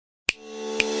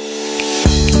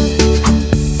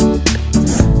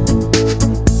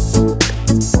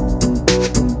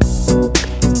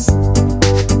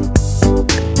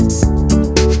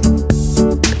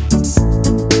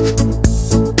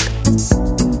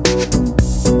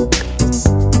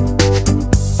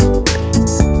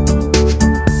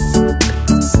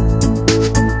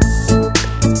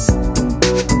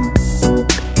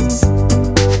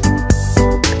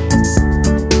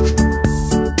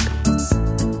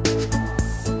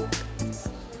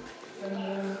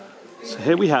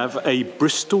Here we have a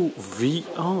Bristol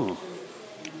VR.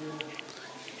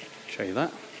 Show you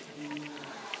that.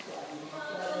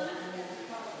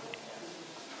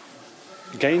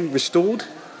 Again, restored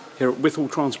here at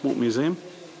Wythall Transport Museum.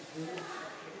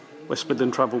 West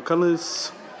Midland Travel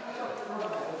colours.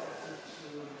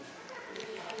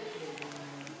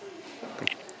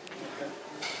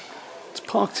 It's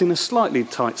parked in a slightly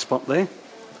tight spot there,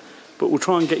 but we'll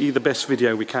try and get you the best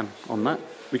video we can on that.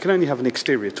 We can only have an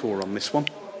exterior tour on this one.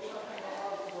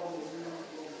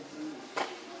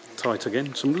 Tight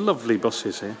again, some lovely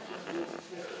buses here.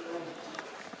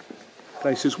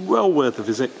 Place is well worth a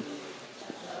visit.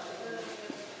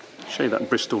 Show you that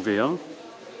Bristol VR.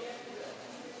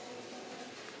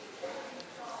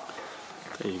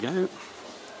 There you go.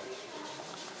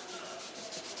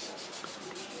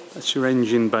 That's your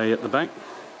engine bay at the back.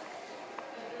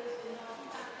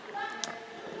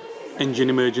 Engine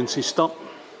emergency stop.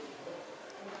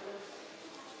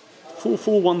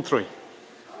 4413.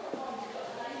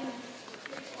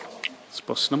 It's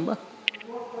bus number.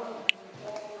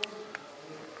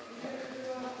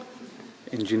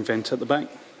 Engine vent at the back.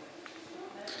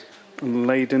 And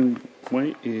laden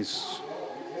weight is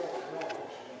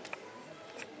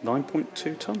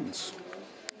 9.2 tonnes.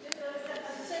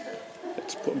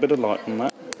 Let's put a bit of light on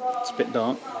that. It's a bit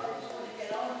dark.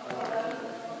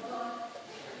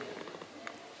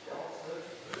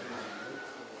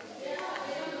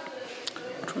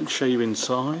 I'll try and show you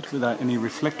inside without any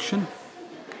reflection.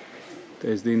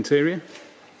 There's the interior.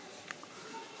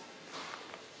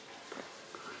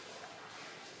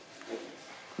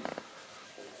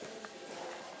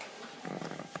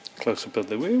 Close up of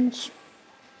the wheels.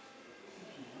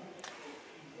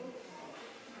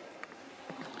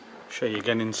 Show you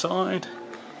again inside.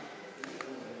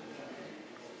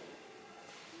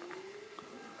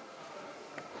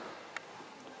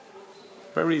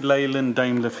 Very Leyland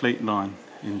Daimler Fleet line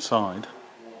inside.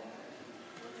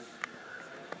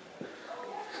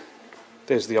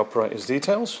 There's the operator's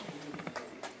details.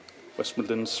 West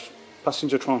Midlands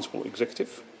Passenger Transport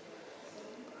Executive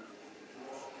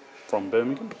from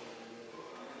Birmingham.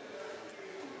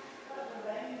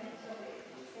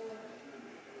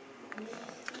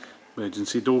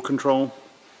 Emergency door control.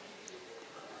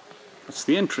 That's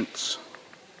the entrance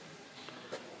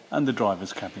and the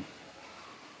driver's cabin.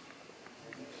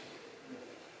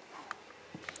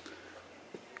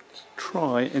 Let's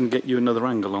try and get you another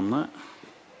angle on that.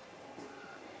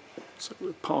 So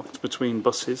we're parked between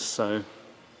buses, so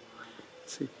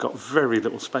you've got very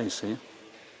little space here.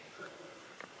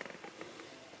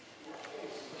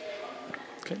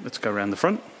 Okay, let's go around the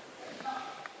front.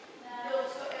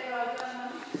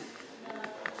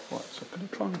 Right, so I'm going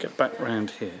to try and get back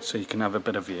round here so you can have a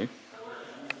better view.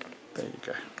 There you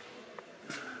go.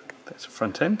 There's the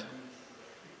front end.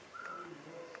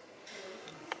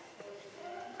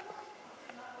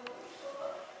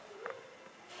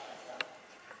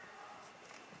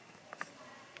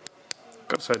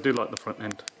 Got to say, I do like the front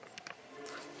end.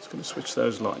 Just going to switch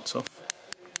those lights off.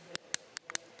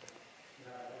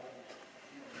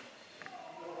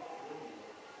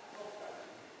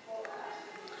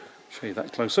 Show you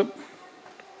that close up.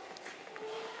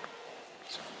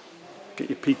 Get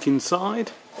your peek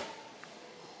inside.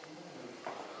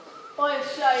 By a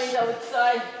shade, I would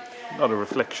say. Not a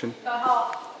reflection.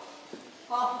 Half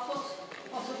a foot,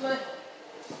 possibly.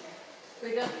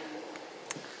 Bigger.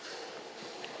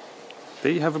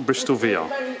 There you have a Bristol VR.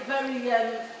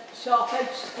 Very sharp edge,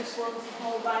 this one's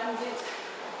all rounded.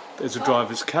 There's a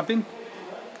driver's cabin.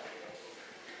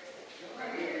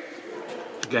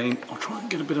 Again, I'll try and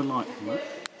get a bit of light on that.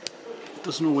 It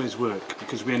doesn't always work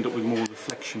because we end up with more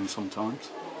reflection sometimes.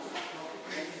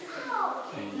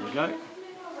 There you go.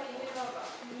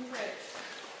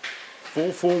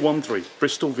 4413,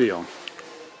 Bristol VR.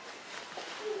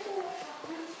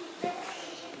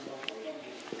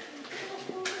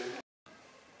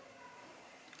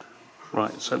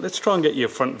 Right, so let's try and get you a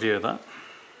front view of that.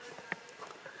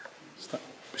 It's that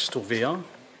Bristol VR.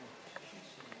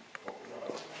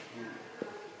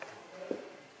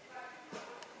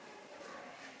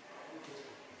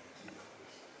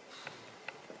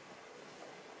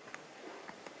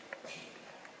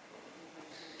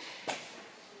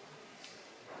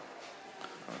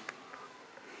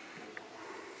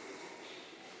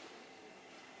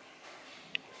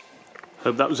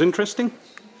 Hope that was interesting.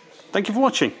 Thank you for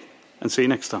watching and see you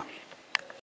next time.